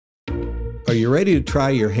Are you ready to try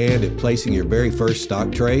your hand at placing your very first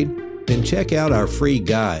stock trade? Then check out our free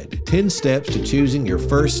guide, 10 Steps to Choosing Your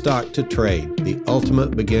First Stock to Trade, the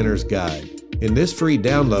Ultimate Beginner's Guide. In this free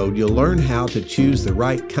download, you'll learn how to choose the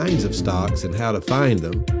right kinds of stocks and how to find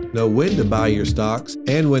them, know when to buy your stocks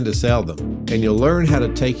and when to sell them, and you'll learn how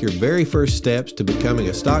to take your very first steps to becoming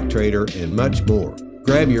a stock trader and much more.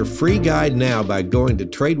 Grab your free guide now by going to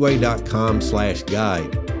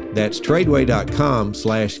TRADEway.com/guide. That's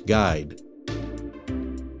TRADEway.com/guide.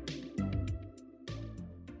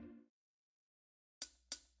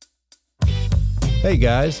 Hey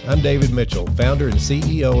guys, I'm David Mitchell, founder and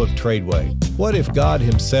CEO of TRADEway. What if God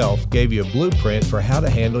himself gave you a blueprint for how to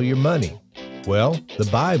handle your money? Well, the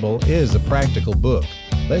Bible is a practical book.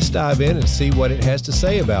 Let's dive in and see what it has to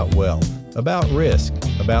say about wealth, about risk,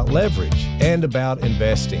 about leverage, and about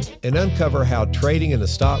investing, and uncover how trading in the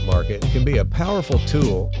stock market can be a powerful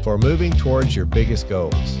tool for moving towards your biggest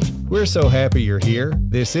goals. We're so happy you're here.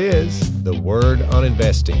 This is The Word on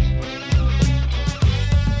Investing.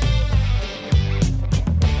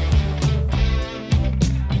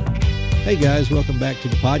 Hey guys, welcome back to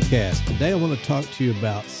the podcast. Today I want to talk to you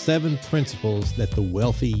about 7 principles that the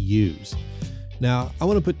wealthy use. Now, I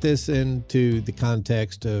want to put this into the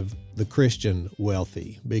context of the Christian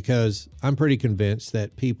wealthy, because I'm pretty convinced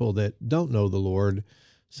that people that don't know the Lord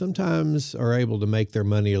sometimes are able to make their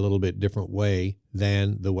money a little bit different way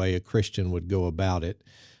than the way a Christian would go about it.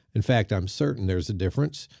 In fact, I'm certain there's a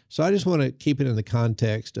difference. So I just want to keep it in the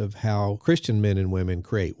context of how Christian men and women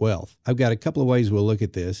create wealth. I've got a couple of ways we'll look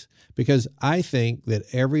at this, because I think that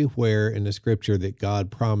everywhere in the scripture that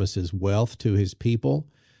God promises wealth to his people,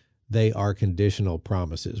 they are conditional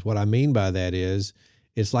promises. What I mean by that is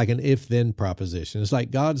it's like an if-then proposition. It's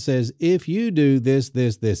like God says, if you do this,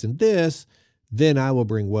 this, this, and this, then I will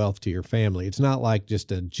bring wealth to your family. It's not like just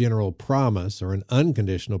a general promise or an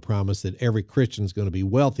unconditional promise that every Christian's going to be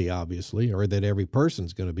wealthy, obviously, or that every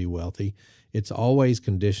person's going to be wealthy. It's always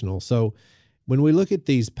conditional. So when we look at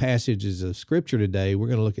these passages of Scripture today, we're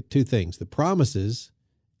going to look at 2 things, the promises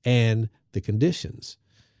and the conditions.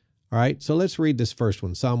 All right, so let's read this first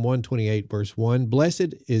one. Psalm 128, verse 1,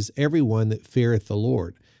 Blessed is everyone that feareth the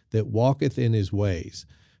Lord, that walketh in his ways.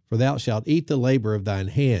 For thou shalt eat the labor of thine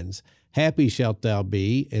hands. Happy shalt thou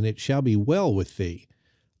be, and it shall be well with thee.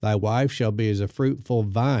 Thy wife shall be as a fruitful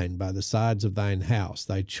vine by the sides of thine house,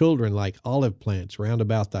 thy children like olive plants round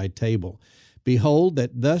about thy table. Behold,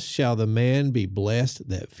 that thus shall the man be blessed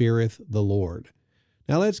that feareth the Lord.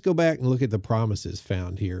 Now let's go back and look at the promises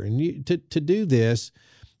found here. And to do this,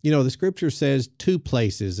 the Scripture says 2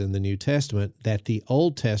 places in the New Testament that the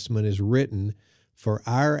Old Testament is written for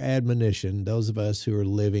our admonition, those of us who are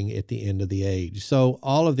living at the end of the age. So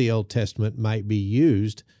all of the Old Testament might be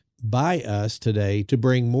used by us today to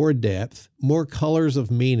bring more depth, more colors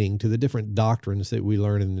of meaning to the different doctrines that we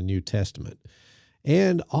learn in the New Testament.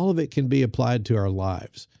 And all of it can be applied to our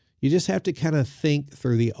lives. You just have to kind of think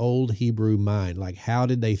through the old Hebrew mind, like how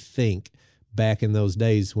did they think back in those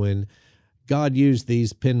days when God used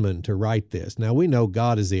these penmen to write this? Now we know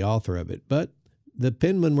God is the author of it, but the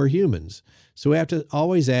penmen were humans. So we have to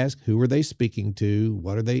always ask, who are they speaking to?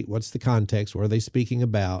 What's the context? What are they speaking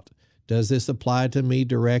about? Does this apply to me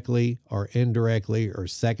directly or indirectly or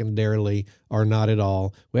secondarily or not at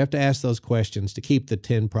all? We have to ask those questions to keep the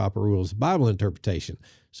 10 proper rules of Bible interpretation.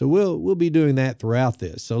 So we'll be doing that throughout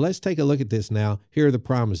this. So let's take a look at this now. Here are the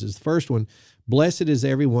promises. The first one, blessed is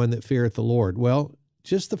everyone that feareth the Lord. Well,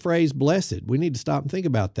 just the phrase blessed, we need to stop and think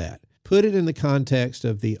about that. Put it in the context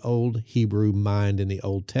of the old Hebrew mind in the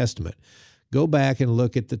Old Testament. Go back and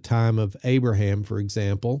look at the time of Abraham, for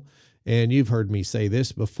example, and you've heard me say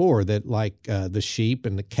this before, that like the sheep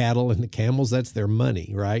and the cattle and the camels, that's their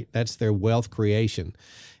money, right? That's their wealth creation.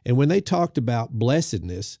 And when they talked about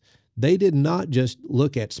blessedness, they did not just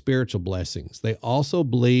look at spiritual blessings. They also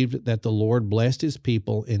believed that the Lord blessed his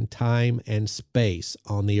people in time and space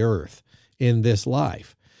on the earth in this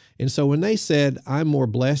life. And so when they said, I'm more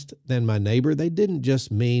blessed than my neighbor, they didn't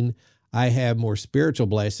just mean I have more spiritual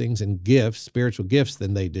blessings and gifts, spiritual gifts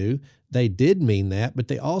than they do. They did mean that, but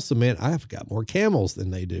they also meant I've got more camels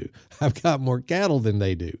than they do. I've got more cattle than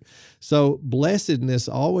they do. So blessedness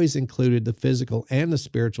always included the physical and the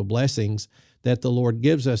spiritual blessings that the Lord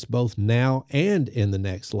gives us both now and in the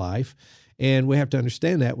next life. And we have to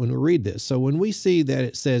understand that when we read this. So when we see that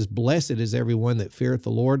it says, blessed is everyone that feareth the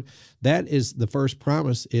Lord, that is the first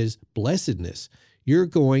promise is blessedness. You're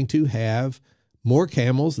going to have more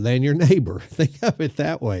camels than your neighbor. Think of it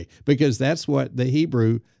that way, because that's what the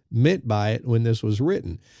Hebrew meant by it when this was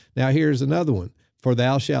written. Now, here's another one. For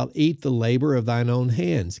thou shalt eat the labor of thine own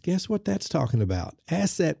hands. Guess what that's talking about?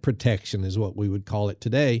 Asset protection is what we would call it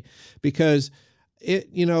today, because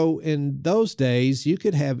in those days, you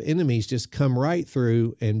could have enemies just come right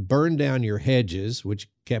through and burn down your hedges, which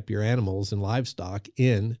kept your animals and livestock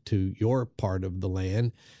into your part of the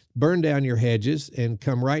land, burn down your hedges and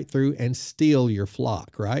come right through and steal your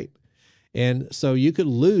flock, right? And so you could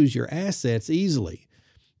lose your assets easily.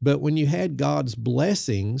 But when you had God's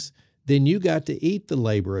blessings, then you got to eat the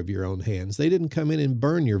labor of your own hands. They didn't come in and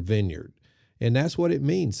burn your vineyard. And that's what it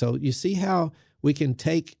means. So you see how we can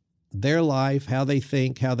take their life, how they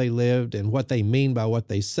think, how they lived, and what they mean by what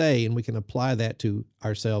they say, and we can apply that to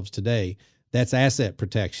ourselves today. That's asset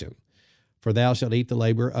protection. For thou shalt eat the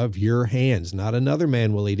labor of your hands. Not another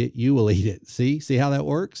man will eat it, you will eat it. See how that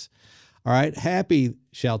works? All right, happy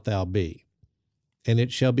shalt thou be, and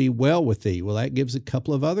it shall be well with thee. Well, that gives a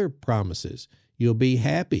couple of other promises. You'll be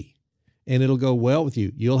happy, and it'll go well with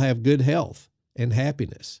you. You'll have good health and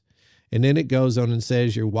happiness. And then it goes on and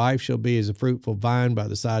says, your wife shall be as a fruitful vine by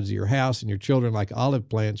the sides of your house, and your children like olive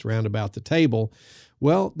plants round about the table.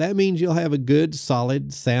 Well, that means you'll have a good,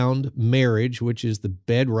 solid, sound marriage, which is the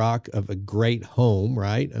bedrock of a great home,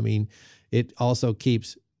 right? I mean, it also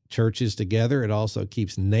keeps churches together. It also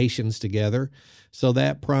keeps nations together. So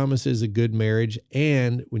that promises a good marriage.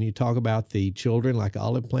 And when you talk about the children like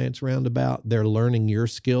olive plants round about, they're learning your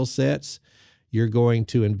skill sets. You're going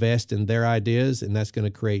to invest in their ideas, and that's going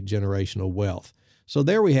to create generational wealth. So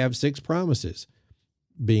there we have 6 promises.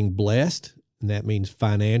 Being blessed, and that means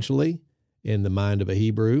financially in the mind of a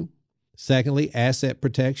Hebrew. Secondly, asset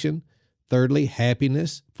protection. Thirdly,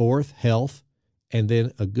 happiness. Fourth, health. And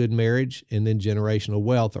then a good marriage, and then generational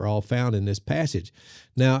wealth are all found in this passage.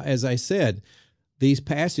 Now, as I said, these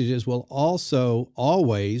passages will also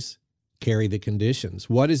always carry the conditions.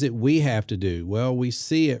 What is it we have to do? Well, we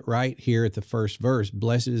see it right here at the first verse.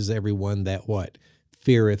 Blessed is everyone that what?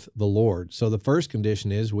 Feareth the Lord. So the first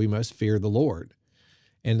condition is we must fear the Lord.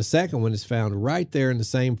 And the second one is found right there in the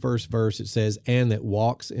same first verse. It says, and that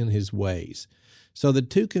walks in his ways. So the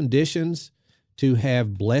 2 conditions to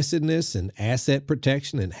have blessedness and asset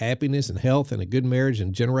protection and happiness and health and a good marriage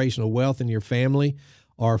and generational wealth in your family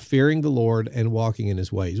are fearing the Lord and walking in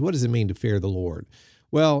his ways. What does it mean to fear the Lord?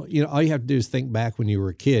 Well, all you have to do is think back when you were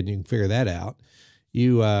a kid, and you can figure that out.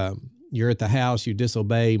 You're at the house, you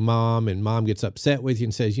disobey mom, and mom gets upset with you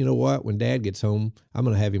and says, you know what, when dad gets home, I'm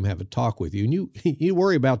going to have him have a talk with you. And you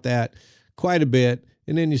worry about that quite a bit,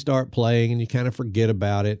 and then you start playing, and you kind of forget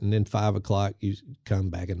about it, and then 5 o'clock, you come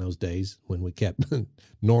back in those days when we kept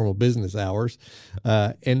normal business hours,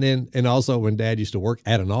 and also when dad used to work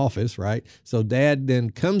at an office, right? So dad then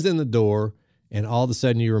comes in the door, and all of a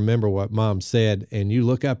sudden you remember what mom said, and you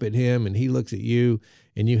look up at him, and he looks at you,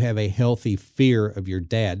 and you have a healthy fear of your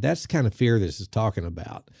dad. That's the kind of fear this is talking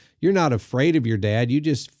about. You're not afraid of your dad. You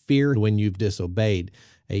just fear when you've disobeyed.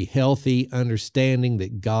 A healthy understanding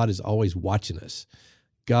that God is always watching us.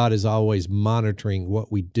 God is always monitoring what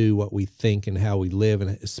we do, what we think, and how we live,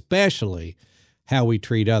 and especially how we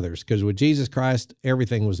treat others. Because with Jesus Christ,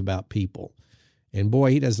 everything was about people. And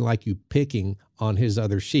boy, he doesn't like you picking on his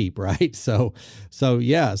other sheep, right? So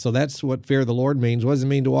that's what fear of the Lord means. What does it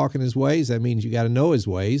mean to walk in his ways? That means you got to know his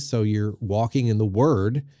ways. So you're walking in the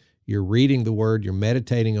Word, you're reading the Word, you're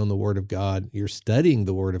meditating on the Word of God, you're studying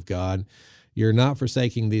the Word of God. You're not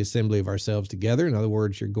forsaking the assembly of ourselves together. In other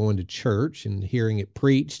words, you're going to church and hearing it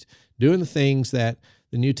preached, doing the things that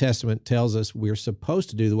the New Testament tells us we're supposed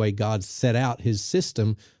to do the way God set out his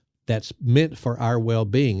system that's meant for our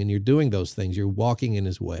well-being. And you're doing those things. You're walking in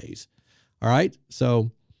his ways. All right?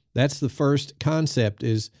 So that's the first concept,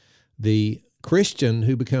 is the Christian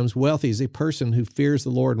who becomes wealthy is a person who fears the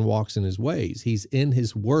Lord and walks in his ways. He's in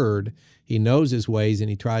his Word. He knows his ways, and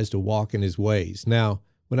he tries to walk in his ways. Now,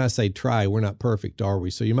 when I say try, we're not perfect, are we?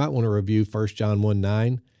 So you might want to review 1 John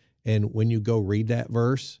 1:9, and when you go read that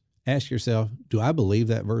verse, ask yourself, do I believe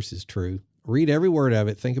that verse is true? Read every word of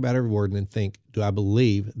it, think about every word, and then think, do I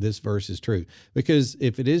believe this verse is true? Because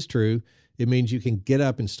if it is true, it means you can get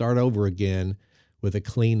up and start over again with a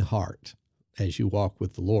clean heart as you walk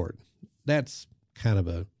with the Lord. That's kind of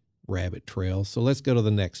a rabbit trail. So let's go to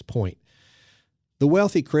the next point. The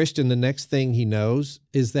wealthy Christian, the next thing he knows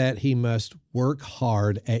is that he must work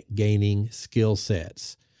hard at gaining skill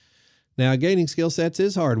sets. Now, gaining skill sets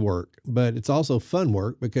is hard work, but it's also fun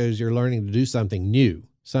work because you're learning to do something new,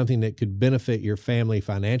 something that could benefit your family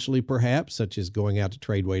financially, perhaps, such as going out to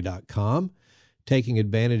TRADEway.com, taking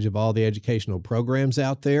advantage of all the educational programs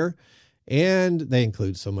out there, and they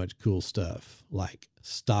include so much cool stuff like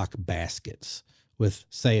stock baskets with,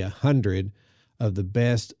 say, 100 of the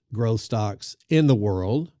best growth stocks in the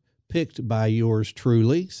world, picked by yours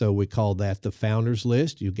truly. So we call that the founders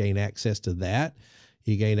list. You gain access to that.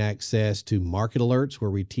 You gain access to market alerts, where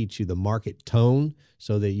we teach you the market tone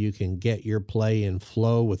so that you can get your play in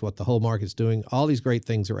flow with what the whole market's doing. All these great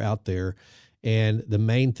things are out there. And the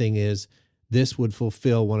main thing is this would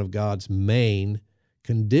fulfill one of God's main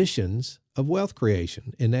conditions of wealth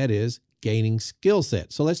creation, and that is gaining skill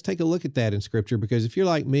sets. So let's take a look at that in Scripture, because if you're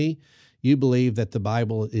like me, you believe that the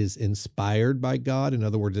Bible is inspired by God. In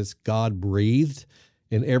other words, it's God-breathed,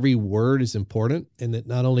 and every word is important, and that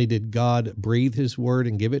not only did God breathe his word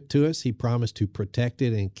and give it to us, he promised to protect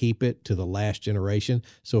it and keep it to the last generation,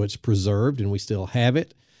 so it's preserved and we still have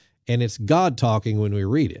it, and it's God talking when we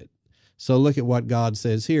read it. So look at what God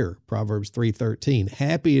says here, Proverbs 3:13.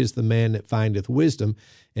 Happy is the man that findeth wisdom,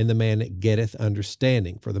 and the man that getteth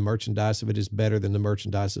understanding. For the merchandise of it is better than the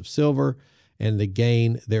merchandise of silver, and the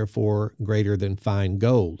gain therefore greater than fine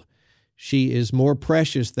gold. She is more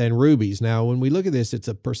precious than rubies. Now, when we look at this, it's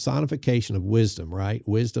a personification of wisdom, right?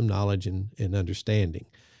 Wisdom, knowledge, and understanding.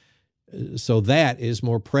 So that is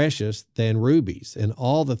more precious than rubies. And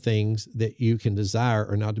all the things that you can desire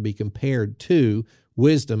are not to be compared to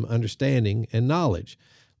wisdom, understanding, and knowledge.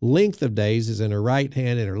 Length of days is in her right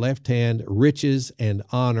hand, in her left hand, riches and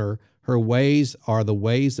honor. Her ways are the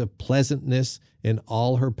ways of pleasantness, and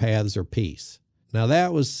all her paths are peace. Now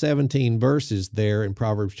that was 17 verses there in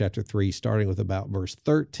Proverbs chapter 3, starting with about verse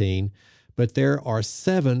 13, but there are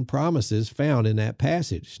 7 promises found in that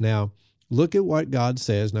passage. Now, look at what God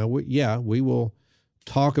says. Now, we will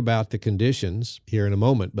talk about the conditions here in a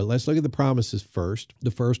moment, but let's look at the promises first. The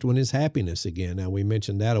first one is happiness again. Now, we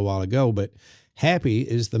mentioned that a while ago, but happy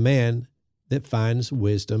is the man that finds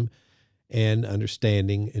wisdom and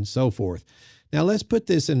understanding and so forth. Now, let's put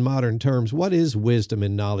this in modern terms. What is wisdom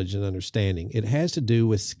and knowledge and understanding? It has to do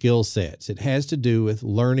with skill sets. It has to do with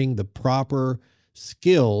learning the proper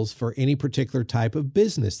skills for any particular type of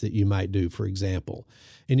business that you might do, for example.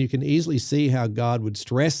 And you can easily see how God would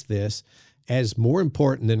stress this as more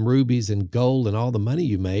important than rubies and gold and all the money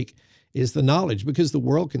you make is the knowledge, because the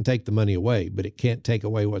world can take the money away, but it can't take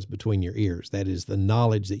away what's between your ears. That is the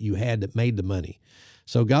knowledge that you had that made the money.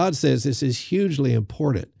 So God says this is hugely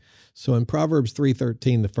important. So in Proverbs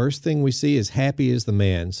 3:13, the first thing we see is happy is the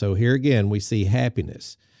man. So here again, we see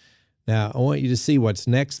happiness. Now, I want you to see what's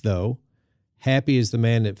next, though. Happy is the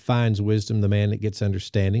man that finds wisdom, the man that gets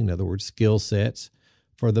understanding, in other words, skill sets.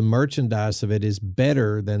 For the merchandise of it is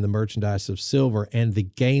better than the merchandise of silver, and the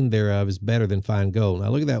gain thereof is better than fine gold. Now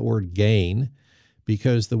look at that word gain,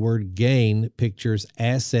 because the word gain pictures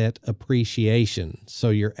asset appreciation.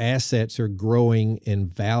 So your assets are growing in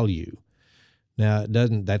value. Now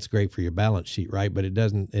that's great for your balance sheet, right? But it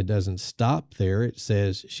doesn't stop there. It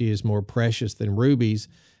says she is more precious than rubies,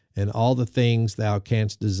 and all the things thou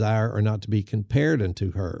canst desire are not to be compared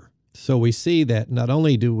unto her. So we see that not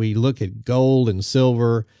only do we look at gold and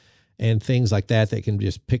silver and things like that can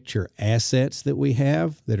just picture assets that we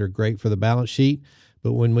have that are great for the balance sheet,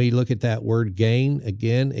 but when we look at that word gain,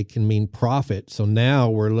 again, it can mean profit. So now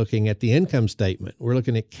we're looking at the income statement. We're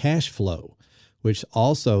looking at cash flow, which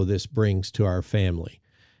also this brings to our family.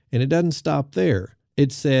 And it doesn't stop there.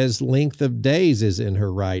 It says length of days is in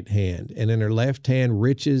her right hand, and in her left hand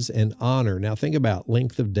riches and honor. Now think about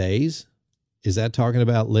length of days. Is that talking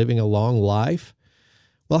about living a long life?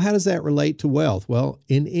 Well, how does that relate to wealth? Well,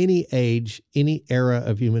 in any age, any era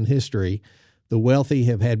of human history, the wealthy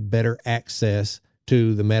have had better access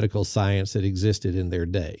to the medical science that existed in their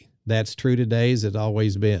day. That's true today as it's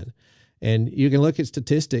always been. And you can look at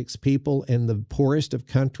statistics. People in the poorest of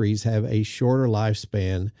countries have a shorter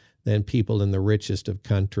lifespan than people in the richest of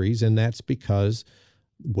countries, and that's because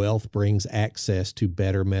wealth brings access to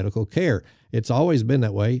better medical care. It's always been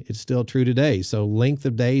that way. It's still true today. So length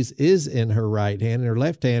of days is in her right hand. In her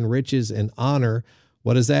left hand, riches and honor.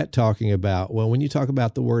 What is that talking about? Well, when you talk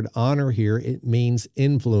about the word honor here, it means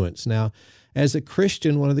influence. Now, as a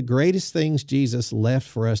Christian, one of the greatest things Jesus left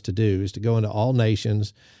for us to do is to go into all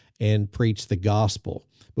nations and preach the gospel.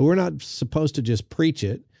 But we're not supposed to just preach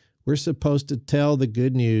it. We're supposed to tell the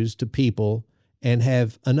good news to people and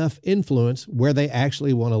have enough influence where they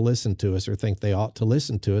actually want to listen to us or think they ought to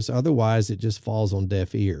listen to us. Otherwise, it just falls on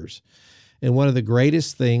deaf ears. And one of the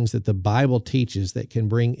greatest things that the Bible teaches that can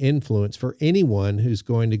bring influence for anyone who's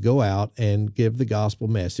going to go out and give the gospel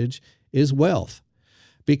message is wealth.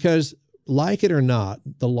 Because, like it or not,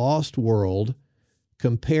 the lost world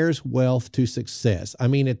compares wealth to success. I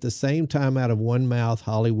mean, at the same time, out of one mouth,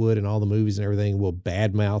 Hollywood and all the movies and everything will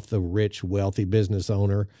badmouth the rich, wealthy business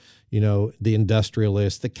owner, the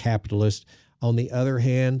industrialist, the capitalist. On the other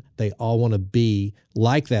hand, they all want to be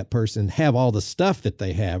like that person, have all the stuff that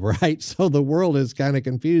they have, right? So the world is kind of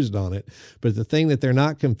confused on it. But the thing that they're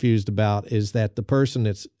not confused about is that the person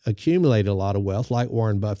that's accumulated a lot of wealth, like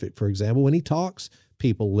Warren Buffett, for example, when he talks,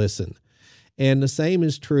 people listen. And the same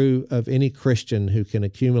is true of any Christian who can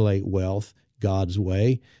accumulate wealth God's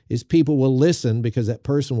way, is people will listen because that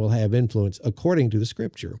person will have influence according to the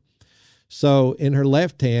scripture. So in her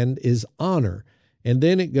left hand is honor. And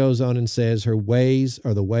then it goes on and says her ways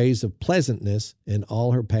are the ways of pleasantness and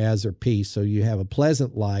all her paths are peace. So you have a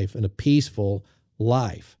pleasant life and a peaceful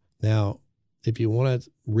life. Now, if you want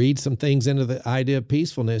to read some things into the idea of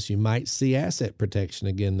peacefulness, you might see asset protection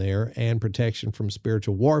again there and protection from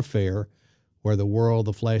spiritual warfare, where the world,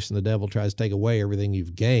 the flesh, and the devil tries to take away everything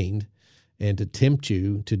you've gained and to tempt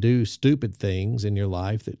you to do stupid things in your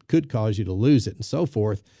life that could cause you to lose it and so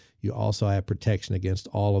forth. You also have protection against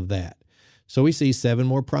all of that. So we see 7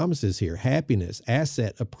 more promises here: happiness,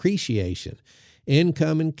 asset appreciation,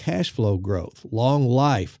 income and cash flow growth, long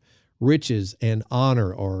life, riches and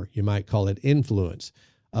honor, or you might call it influence,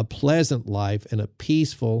 a pleasant life and a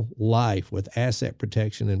peaceful life with asset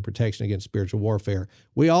protection and protection against spiritual warfare.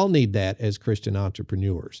 We all need that as Christian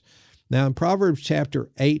entrepreneurs. Now, in Proverbs chapter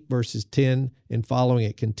 8, verses 10 and following,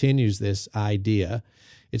 it continues this idea.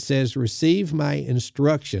 It says, receive my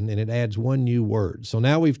instruction, and it adds one new word. So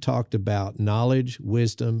now we've talked about knowledge,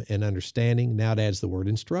 wisdom, and understanding. Now it adds the word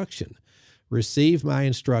instruction. Receive my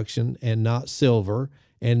instruction, and not silver,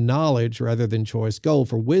 and knowledge rather than choice gold.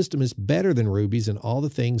 For wisdom is better than rubies, and all the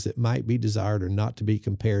things that might be desired are not to be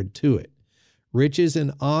compared to it. Riches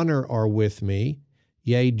and honor are with me,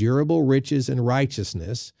 yea, durable riches and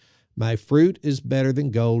righteousness. My fruit is better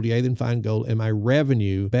than gold, yea, than fine gold, and my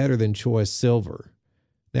revenue better than choice silver.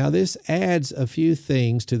 Now, this adds a few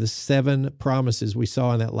things to the 7 promises we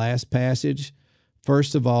saw in that last passage.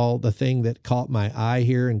 First of all, the thing that caught my eye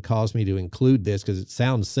here and caused me to include this, because it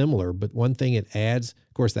sounds similar, but one thing it adds,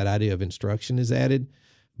 of course, that idea of instruction is added,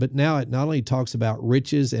 but now it not only talks about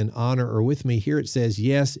riches and honor are with me, here it says,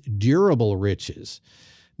 yes, durable riches.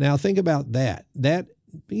 Now, think about that. That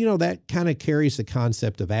kind of carries the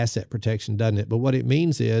concept of asset protection, doesn't it? But what it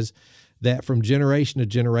means is that from generation to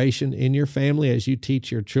generation in your family, as you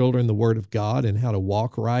teach your children the Word of God and how to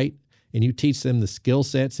walk right, and you teach them the skill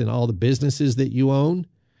sets in all the businesses that you own,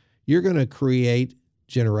 you're going to create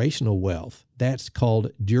generational wealth. That's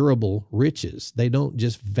called durable riches. They don't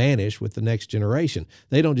just vanish with the next generation.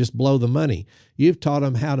 They don't just blow the money. You've taught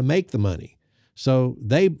them how to make the money. So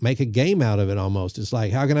they make a game out of it almost. It's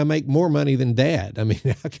like, how can I make more money than dad? I mean,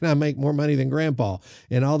 how can I make more money than grandpa?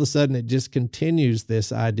 And all of a sudden it just continues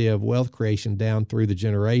this idea of wealth creation down through the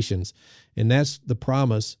generations. And that's the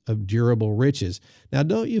promise of durable riches. Now,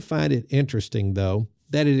 don't you find it interesting, though,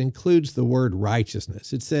 that it includes the word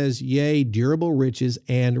righteousness? It says, yea, durable riches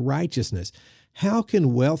and righteousness. How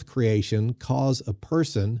can wealth creation cause a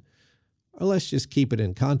person, or let's just keep it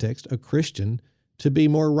in context, a Christian, to be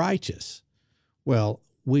more righteous? Well,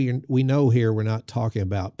 we know here we're not talking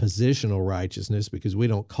about positional righteousness, because we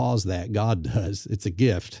don't cause that. God does. It's a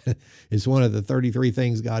gift. It's one of the 33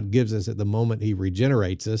 things God gives us at the moment He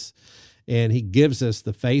regenerates us. And He gives us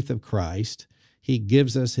the faith of Christ. He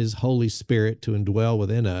gives us His Holy Spirit to indwell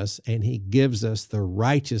within us, and He gives us the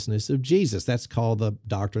righteousness of Jesus. That's called the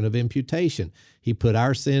doctrine of imputation. He put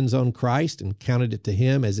our sins on Christ and counted it to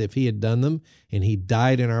Him as if He had done them, and He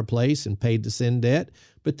died in our place and paid the sin debt.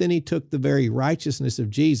 But then He took the very righteousness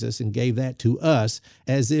of Jesus and gave that to us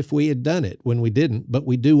as if we had done it, when we didn't, but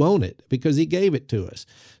we do own it because He gave it to us.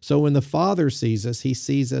 So when the Father sees us, He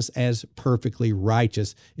sees us as perfectly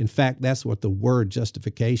righteous. In fact, that's what the word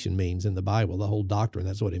justification means in the Bible, the whole doctrine.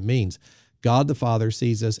 That's what it means. God the Father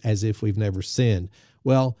sees us as if we've never sinned.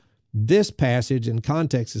 Well, this passage in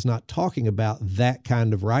context is not talking about that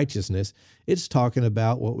kind of righteousness. It's talking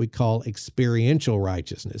about what we call experiential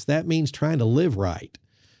righteousness. That means trying to live right.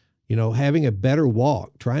 Having a better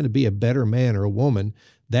walk, trying to be a better man or a woman,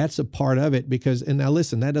 that's a part of it because, and now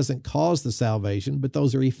listen, that doesn't cause the salvation, but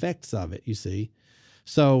those are effects of it, you see.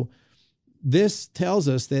 So this tells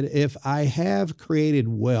us that if I have created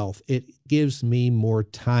wealth, it gives me more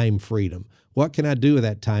time freedom. What can I do with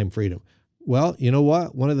that time freedom? Well, you know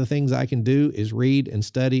what? One of the things I can do is read and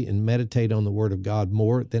study and meditate on the Word of God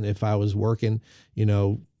more than if I was working,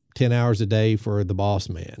 10 hours a day for the boss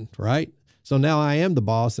man, right? So now I am the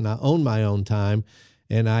boss and I own my own time,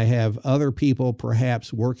 and I have other people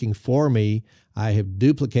perhaps working for me. I have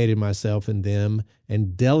duplicated myself in them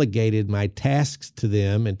and delegated my tasks to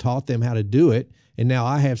them and taught them how to do it. And now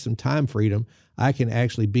I have some time freedom. I can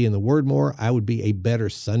actually be in the Word more. I would be a better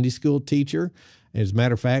Sunday school teacher. As a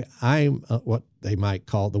matter of fact, I'm what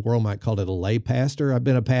the world might call it a lay pastor. I've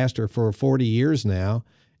been a pastor for 40 years now,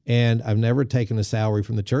 and I've never taken a salary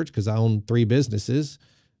from the church because I own 3 businesses,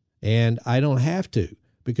 and I don't have to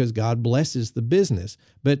because God blesses the business.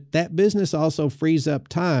 But that business also frees up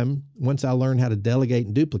time once I learn how to delegate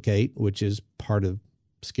and duplicate, which is part of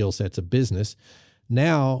skill sets of business.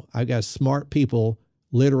 Now I've got smart people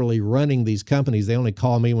literally running these companies. They only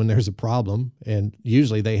call me when there's a problem, and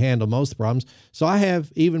usually they handle most of the problems. So I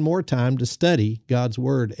have even more time to study God's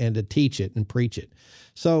word and to teach it and preach it.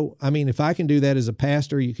 So, I mean, if I can do that as a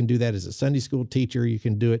pastor, you can do that as a Sunday school teacher. You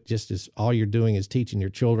can do it just as all you're doing is teaching your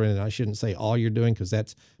children. And I shouldn't say all you're doing because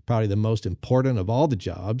that's probably the most important of all the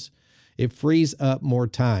jobs. It frees up more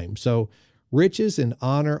time. So riches and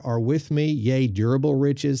honor are with me, yea, durable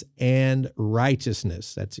riches and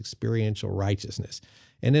righteousness. That's experiential righteousness.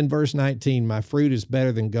 And then verse 19, my fruit is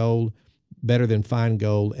better than gold, better than fine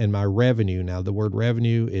gold, and my revenue. Now, the word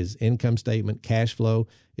revenue is income statement, cash flow.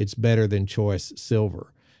 It's better than choice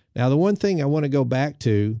silver. Now, the one thing I want to go back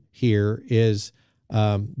to here is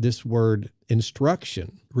this word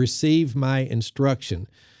instruction. Receive my instruction.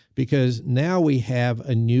 Because now we have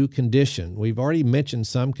a new condition. We've already mentioned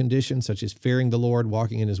some conditions, such as fearing the Lord,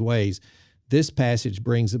 walking in his ways. This passage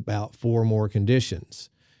brings about 4 more conditions.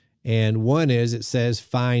 And one is, it says,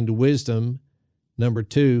 find wisdom. Number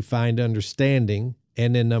 2, find understanding.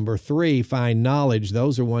 And then number 3, find knowledge.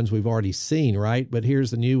 Those are ones we've already seen, right? But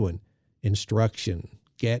here's the new one, instruction.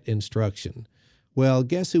 Get instruction. Well,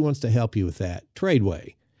 guess who wants to help you with that?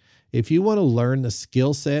 TRADEway. If you want to learn the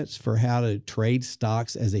skill sets for how to trade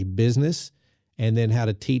stocks as a business, and then how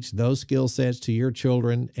to teach those skill sets to your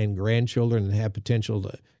children and grandchildren and have potential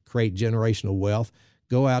to create generational wealth,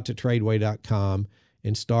 go out to TRADEway.com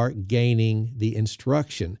and start gaining the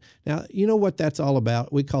instruction. Now, you know what that's all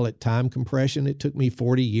about? We call it time compression. It took me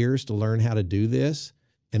 40 years to learn how to do this,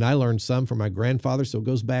 and I learned some from my grandfather, so it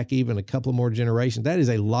goes back even a couple more generations. That is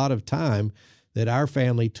a lot of time that our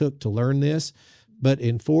family took to learn this. But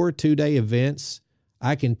in 4 2-day events,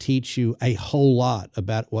 I can teach you a whole lot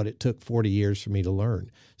about what it took 40 years for me to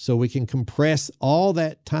learn. So we can compress all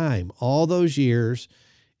that time, all those years,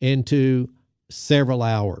 into several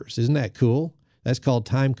hours. Isn't that cool? That's called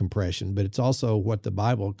time compression, but it's also what the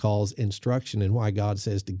Bible calls instruction, and why God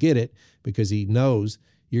says to get it, because he knows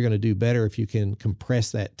you're going to do better if you can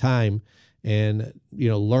compress that time and,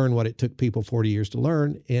 learn what it took people 40 years to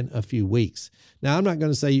learn in a few weeks. Now, I'm not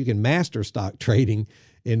going to say you can master stock trading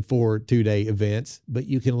in 4 2-day events, but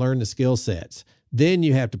you can learn the skill sets. Then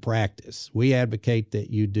you have to practice. We advocate that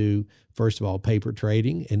you do, first of all, paper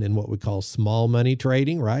trading, and then what we call small money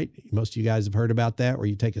trading, right? Most of you guys have heard about that, where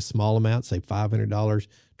you take a small amount, say $500, $1,200,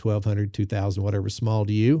 $2,000, whatever small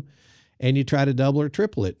to you, and you try to double or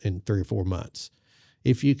triple it in 3 or 4 months.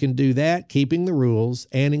 If you can do that, keeping the rules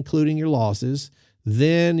and including your losses,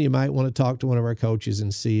 then you might want to talk to one of our coaches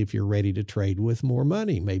and see if you're ready to trade with more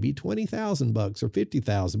money, maybe $20,000 or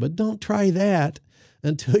 $50,000. But don't try that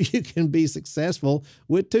until you can be successful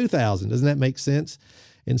with $2,000. Doesn't that make sense?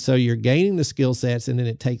 And so you're gaining the skill sets, and then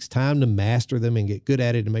it takes time to master them and get good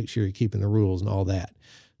at it to make sure you're keeping the rules and all that.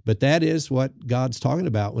 But that is what God's talking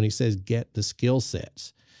about when he says get the skill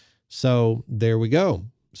sets. So there we go.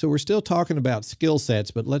 So we're still talking about skill sets,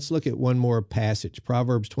 but let's look at one more passage,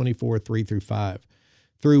 Proverbs 24, 3-5.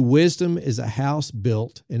 Through wisdom is a house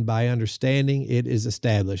built, and by understanding it is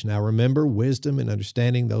established. Now remember, wisdom and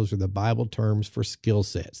understanding, those are the Bible terms for skill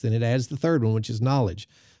sets. Then it adds the third one, which is knowledge.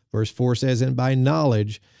 Verse 4 says, and by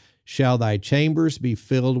knowledge shall thy chambers be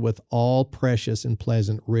filled with all precious and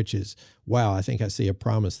pleasant riches. Wow, I think I see a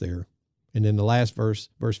promise there. And then the last verse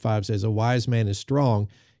 5 says, a wise man is strong,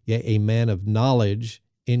 yet a man of knowledge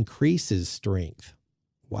increases strength.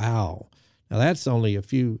 Wow. Now that's only a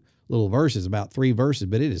few little verses, about 3 verses,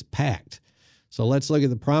 but it is packed. So let's look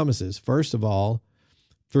at the promises. First of all,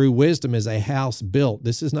 through wisdom is a house built.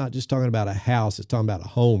 This is not just talking about a house. It's talking about a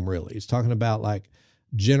home, really. It's talking about like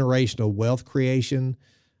generational wealth creation,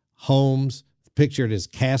 homes. Picture it as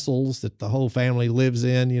castles that the whole family lives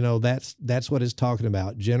in. That's what it's talking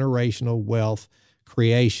about. Generational wealth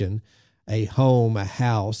creation. A home, a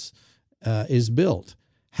house is built.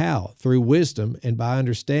 How? Through wisdom, and by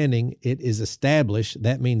understanding it is established.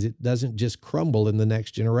 That means it doesn't just crumble in the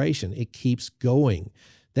next generation. It keeps going.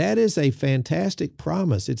 That is a fantastic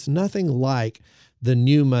promise. It's nothing like the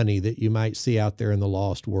new money that you might see out there in the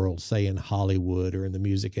lost world, say in Hollywood or in the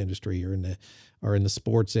music industry or in the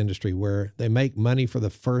sports industry, where they make money for the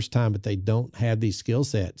first time, but they don't have these skill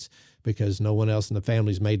sets because no one else in the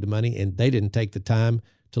family's made the money, and they didn't take the time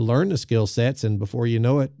to learn the skill sets, and before you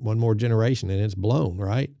know it, one more generation and it's blown,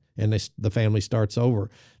 right? and the family starts over.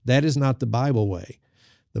 That is not the Bible way.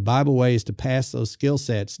 The Bible way is to pass those skill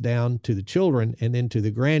sets down to the children and then to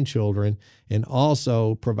the grandchildren, and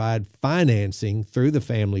also provide financing through the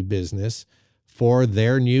family business for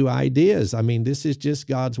their new ideas. I mean, this is just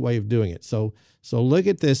God's way of doing it. So look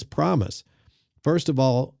at this promise. First of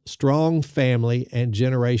all, strong family and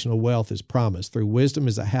generational wealth is promised. Through wisdom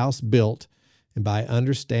is a house built, and by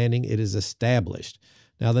understanding it is established.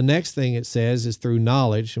 Now, the next thing it says is through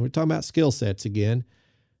knowledge, and we're talking about skill sets again.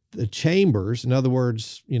 The chambers, in other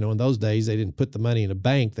words, in those days, they didn't put the money in a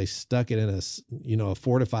bank. They stuck it in a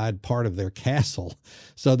fortified part of their castle.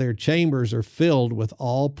 So their chambers are filled with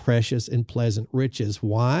all precious and pleasant riches.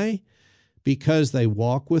 Why? Because they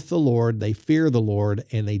walk with the Lord, they fear the Lord,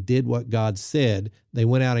 and they did what God said. They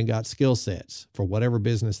went out and got skill sets for whatever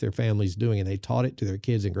business their family's doing, and they taught it to their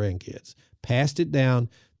kids and grandkids, passed it down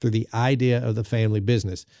through the idea of the family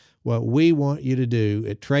business. What we want you to do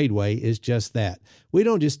at TRADEway is just that. We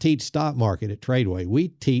don't just teach stock market at TRADEway. We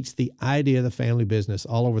teach the idea of the family business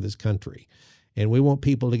all over this country, and we want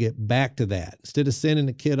people to get back to that. Instead of sending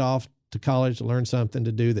a kid off to college to learn something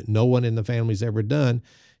to do that no one in the family's ever done,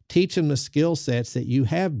 teach them the skill sets that you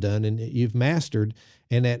have done and that you've mastered,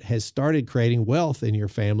 and that has started creating wealth in your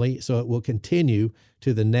family, so it will continue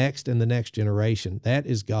to the next and the next generation. That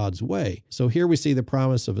is God's way. So here we see the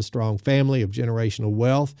promise of a strong family, of generational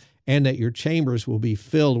wealth, and that your chambers will be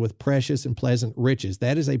filled with precious and pleasant riches.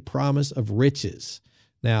 That is a promise of riches.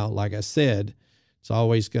 Now, like I said, it's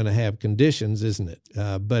always going to have conditions, isn't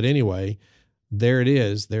it? But anyway, there it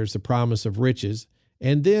is. There's the promise of riches.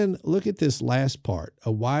 And then look at this last part.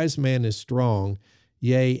 A wise man is strong,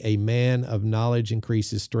 yea, a man of knowledge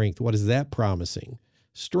increases strength. What is that promising?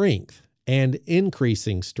 Strength and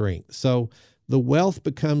increasing strength. So the wealth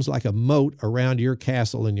becomes like a moat around your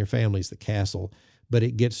castle, and your family's the castle, but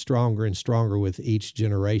it gets stronger and stronger with each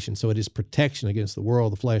generation. So it is protection against the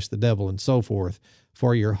world, the flesh, the devil, and so forth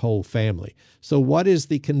for your whole family. So what is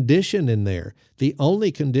the condition in there? The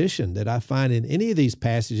only condition that I find in any of these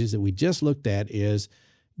passages that we just looked at is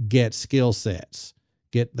get skill sets.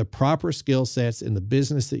 Get the proper skill sets in the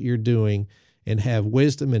business that you're doing, and have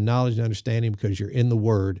wisdom and knowledge and understanding, because you're in the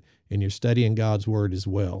Word and you're studying God's Word as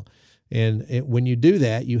well. And when you do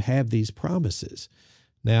that, you have these promises.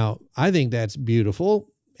 Now, I think that's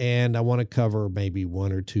beautiful, and I want to cover maybe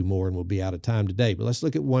one or two more, and we'll be out of time today. But let's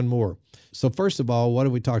look at one more. So first of all, what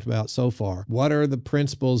have we talked about so far? What are the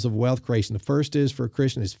principles of wealth creation? The first is, for a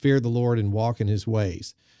Christian, is fear the Lord and walk in His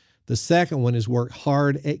ways. The second one is work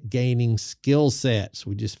hard at gaining skill sets.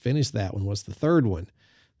 We just finished that one. What's the third one?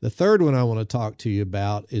 The third one I want to talk to you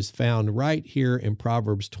about is found right here in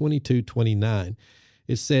Proverbs 22:29.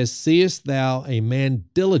 It says, "Seest thou a man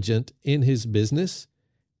diligent in his business?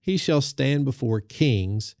 He shall stand before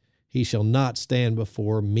kings. He shall not stand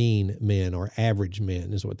before mean men," or average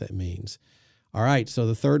men is what that means. All right, so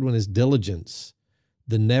the third one is diligence,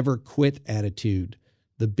 the never quit attitude,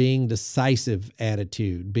 the being decisive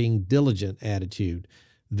attitude, being diligent attitude.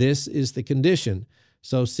 This is the condition.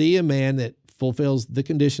 So see a man that fulfills the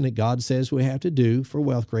condition that God says we have to do for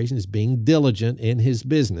wealth creation, is being diligent in his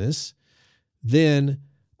business, then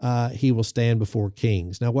he will stand before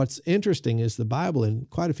kings. Now, what's interesting is the Bible, in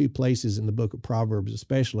quite a few places in the book of Proverbs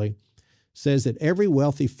especially, says that every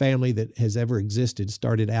wealthy family that has ever existed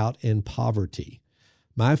started out in poverty.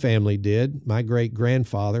 My family did. My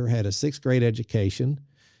great-grandfather had a 6th grade education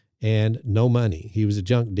and no money. He was a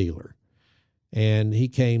junk dealer. And he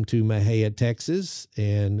came to Mahia, Texas,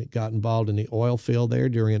 and got involved in the oil field there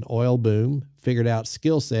during an oil boom, figured out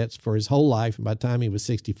skill sets for his whole life, and by the time he was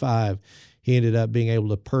 65, he ended up being able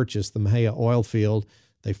to purchase the Mahia oil field.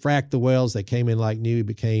 They fracked the wells. They came in like new. He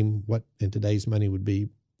became what in today's money would be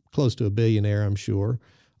close to a billionaire, I'm sure,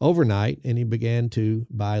 overnight, and he began to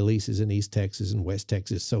buy leases in East Texas and West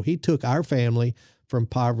Texas. So he took our family from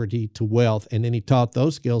poverty to wealth, and then he taught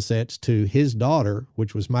those skill sets to his daughter,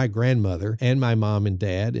 which was my grandmother, and my mom and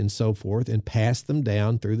dad, and so forth, and passed them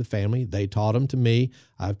down through the family. They taught them to me.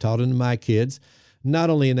 I've taught them to my kids, not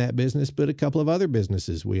only in that business, but a couple of other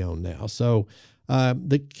businesses we own now. So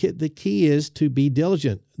the key is to be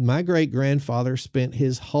diligent. My great-grandfather spent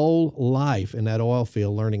his whole life in that oil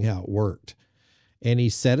field learning how it worked, and he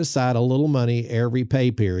set aside a little money every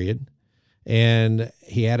pay period. And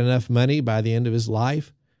he had enough money by the end of his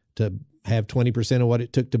life to have 20% of what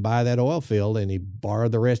it took to buy that oil field, and he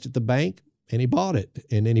borrowed the rest at the bank, and he bought it.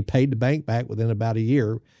 And then he paid the bank back within about a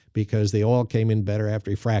year because the oil came in better after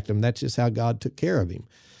he fracked them. That's just how God took care of him.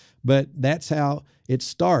 But that's how it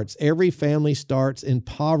starts. Every family starts in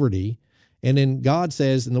poverty, And then God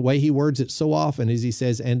says, and the way he words it so often is he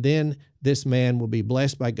says, and then this man will be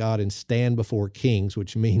blessed by God and stand before kings,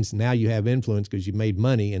 which means now you have influence because you made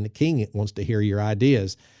money and the king wants to hear your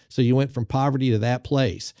ideas. So you went from poverty to that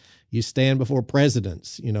place. You stand before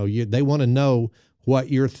presidents. They want to know what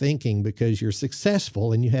you're thinking because you're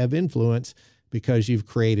successful and you have influence because you've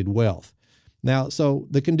created wealth. Now, so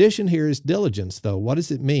the condition here is diligence, though. What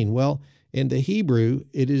does it mean? Well, in the Hebrew,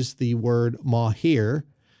 it is the word mahir,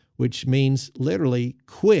 which means literally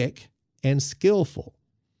quick and skillful.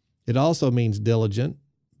 It also means diligent,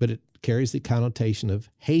 but it carries the connotation of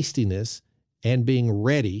hastiness and being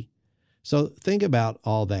ready. So think about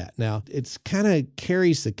all that. Now, it's kind of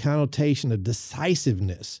carries the connotation of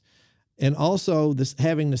decisiveness and also this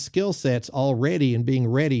having the skill sets already and being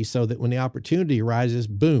ready so that when the opportunity arises,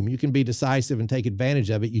 boom, you can be decisive and take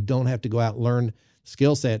advantage of it. You don't have to go out and learn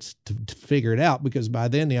skill sets to figure it out because by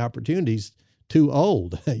then the opportunity's too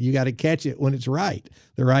old. You got to catch it when it's right,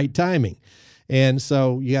 the right timing. And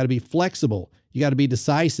so you got to be flexible. You got to be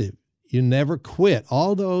decisive. You never quit.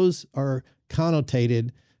 All those are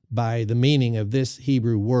connotated by the meaning of this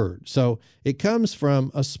Hebrew word. So it comes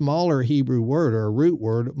from a smaller Hebrew word or a root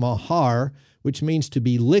word, mahar, which means to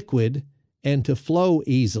be liquid and to flow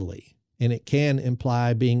easily. And it can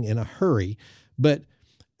imply being in a hurry. But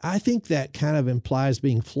I think that kind of implies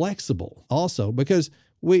being flexible also because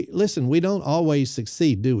we don't always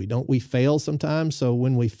succeed, do we? Don't we fail sometimes? So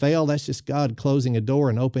when we fail, that's just God closing a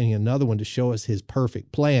door and opening another one to show us his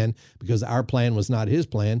perfect plan because our plan was not his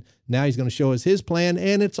plan. Now he's going to show us his plan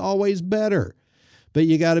and it's always better. But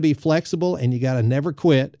you got to be flexible and you got to never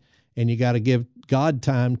quit and you got to give God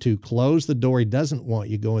time to close the door he doesn't want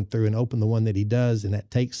you going through and open the one that he does. And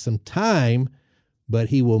that takes some time, but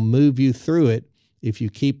he will move you through it if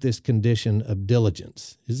you keep this condition of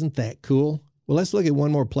diligence. Isn't that cool? Well, let's look at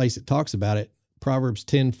one more place that talks about it. Proverbs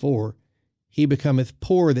 10:4. He becometh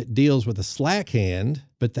poor that deals with a slack hand,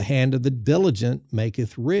 but the hand of the diligent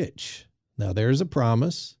maketh rich. Now there's a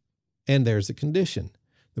promise and there's a condition.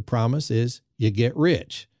 The promise is you get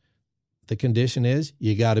rich. The condition is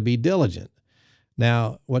you got to be diligent.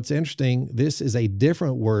 Now, what's interesting, this is a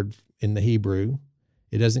different word in the Hebrew.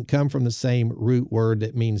 It doesn't come from the same root word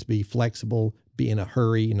that means be flexible, be in a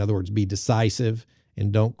hurry. In other words, be decisive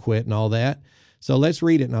and don't quit and all that. So let's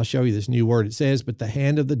read it and I'll show you this new word. It says, but the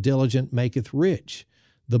hand of the diligent maketh rich.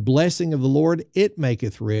 The blessing of the Lord, it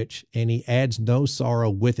maketh rich, and he adds no sorrow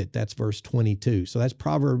with it. That's verse 22. So that's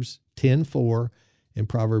Proverbs 10:4 and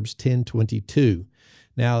Proverbs 10:22.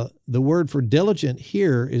 Now, the word for diligent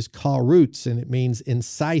here is karutz, and it means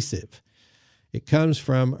incisive. It comes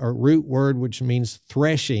from a root word which means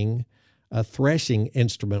threshing, a threshing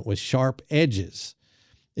instrument with sharp edges.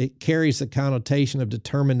 It carries a connotation of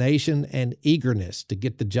determination and eagerness to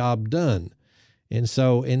get the job done. And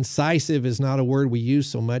so incisive is not a word we use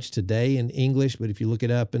so much today in English, but if you look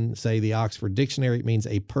it up in, say, the Oxford Dictionary, it means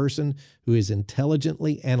a person who is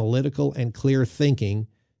intelligently analytical and clear thinking,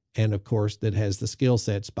 and of course, that has the skill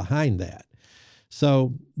sets behind that.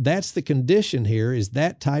 So that's the condition here, is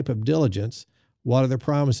that type of diligence. What are the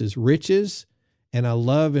promises? Riches. And I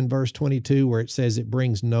love in verse 22 where it says it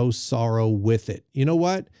brings no sorrow with it. You know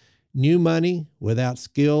what? New money without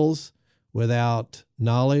skills, without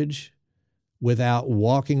knowledge, without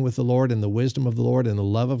walking with the Lord and the wisdom of the Lord and the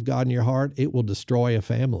love of God in your heart, it will destroy a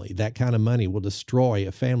family. That kind of money will destroy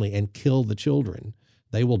a family and kill the children.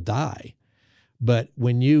 They will die. But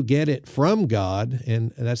when you get it from God,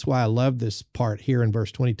 and that's why I love this part here in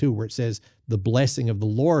verse 22 where it says, the blessing of the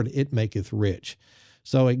Lord, it maketh rich.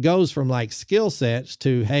 So it goes from like skill sets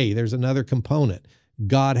to, hey, there's another component.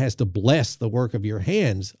 God has to bless the work of your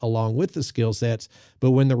hands along with the skill sets. But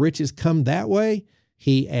when the riches come that way,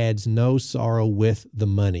 he adds no sorrow with the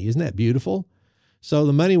money. Isn't that beautiful? So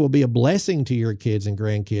the money will be a blessing to your kids and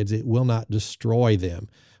grandkids. It will not destroy them.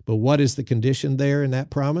 But what is the condition there in that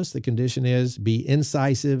promise? The condition is be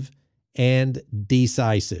incisive and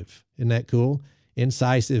decisive. Isn't that cool?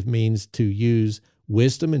 Incisive means to use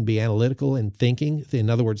wisdom and be analytical in thinking. In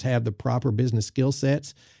other words, have the proper business skill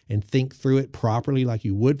sets and think through it properly like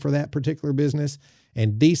you would for that particular business.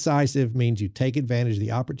 And decisive means you take advantage of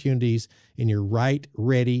the opportunities and you're right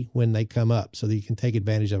ready when they come up so that you can take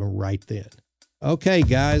advantage of them right then. Okay,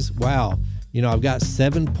 guys. Wow. I've got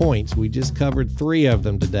 7 points. We just covered 3 of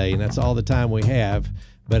them today, and that's all the time we have.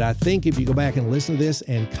 But I think if you go back and listen to this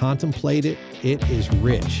and contemplate it, it is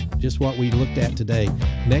rich. Just what we looked at today.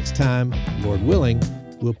 Next time, Lord willing,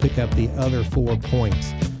 we'll pick up the other 4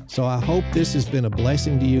 points. So I hope this has been a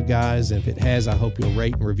blessing to you guys. And if it has, I hope you'll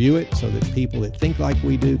rate and review it so that people that think like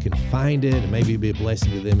we do can find it and maybe be a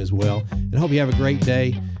blessing to them as well. And I hope you have a great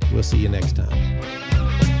day. We'll see you next time.